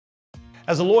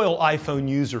As a loyal iPhone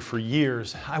user for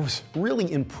years, I was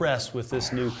really impressed with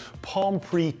this new Palm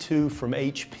Pre 2 from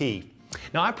HP.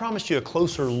 Now, I promised you a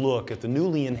closer look at the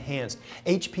newly enhanced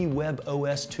HP Web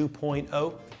OS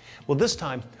 2.0. Well, this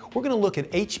time, we're going to look at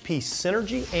HP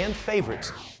Synergy and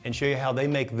Favorites and show you how they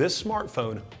make this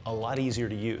smartphone a lot easier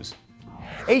to use.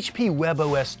 HP Web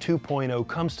OS 2.0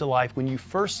 comes to life when you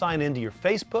first sign into your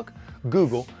Facebook,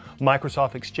 Google,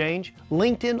 Microsoft Exchange,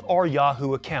 LinkedIn, or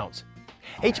Yahoo accounts.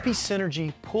 HP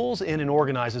Synergy pulls in and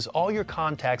organizes all your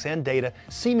contacts and data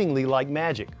seemingly like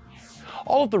magic.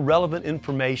 All of the relevant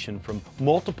information from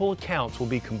multiple accounts will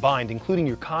be combined, including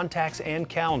your contacts and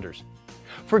calendars.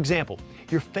 For example,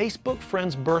 your Facebook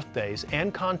friends' birthdays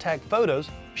and contact photos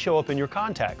show up in your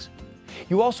contacts.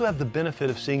 You also have the benefit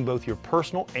of seeing both your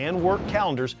personal and work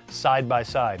calendars side by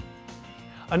side.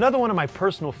 Another one of my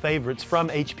personal favorites from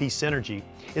HP Synergy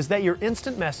is that your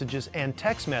instant messages and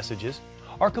text messages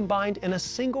are combined in a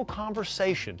single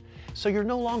conversation, so you're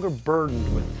no longer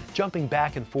burdened with jumping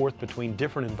back and forth between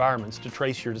different environments to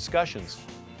trace your discussions.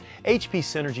 HP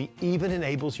Synergy even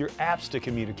enables your apps to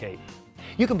communicate.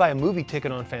 You can buy a movie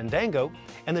ticket on Fandango,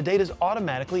 and the data is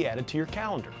automatically added to your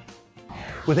calendar.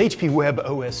 With HP Web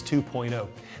OS 2.0,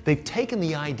 they've taken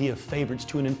the idea of favorites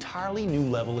to an entirely new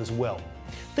level as well.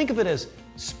 Think of it as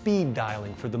speed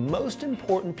dialing for the most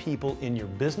important people in your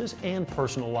business and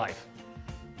personal life.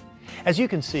 As you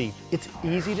can see, it's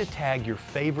easy to tag your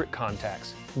favorite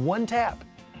contacts. One tap.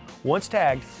 Once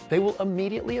tagged, they will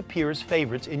immediately appear as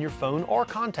favorites in your phone or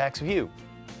contacts view.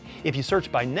 If you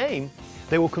search by name,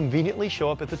 they will conveniently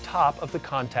show up at the top of the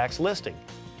contacts listing.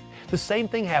 The same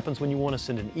thing happens when you want to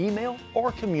send an email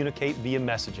or communicate via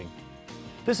messaging.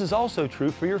 This is also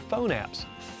true for your phone apps.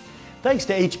 Thanks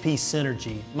to HP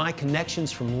Synergy, my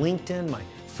connections from LinkedIn, my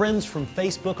friends from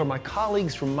Facebook, or my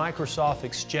colleagues from Microsoft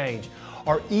Exchange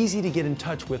are easy to get in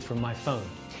touch with from my phone.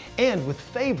 And with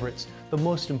favorites, the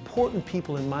most important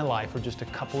people in my life are just a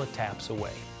couple of taps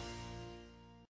away.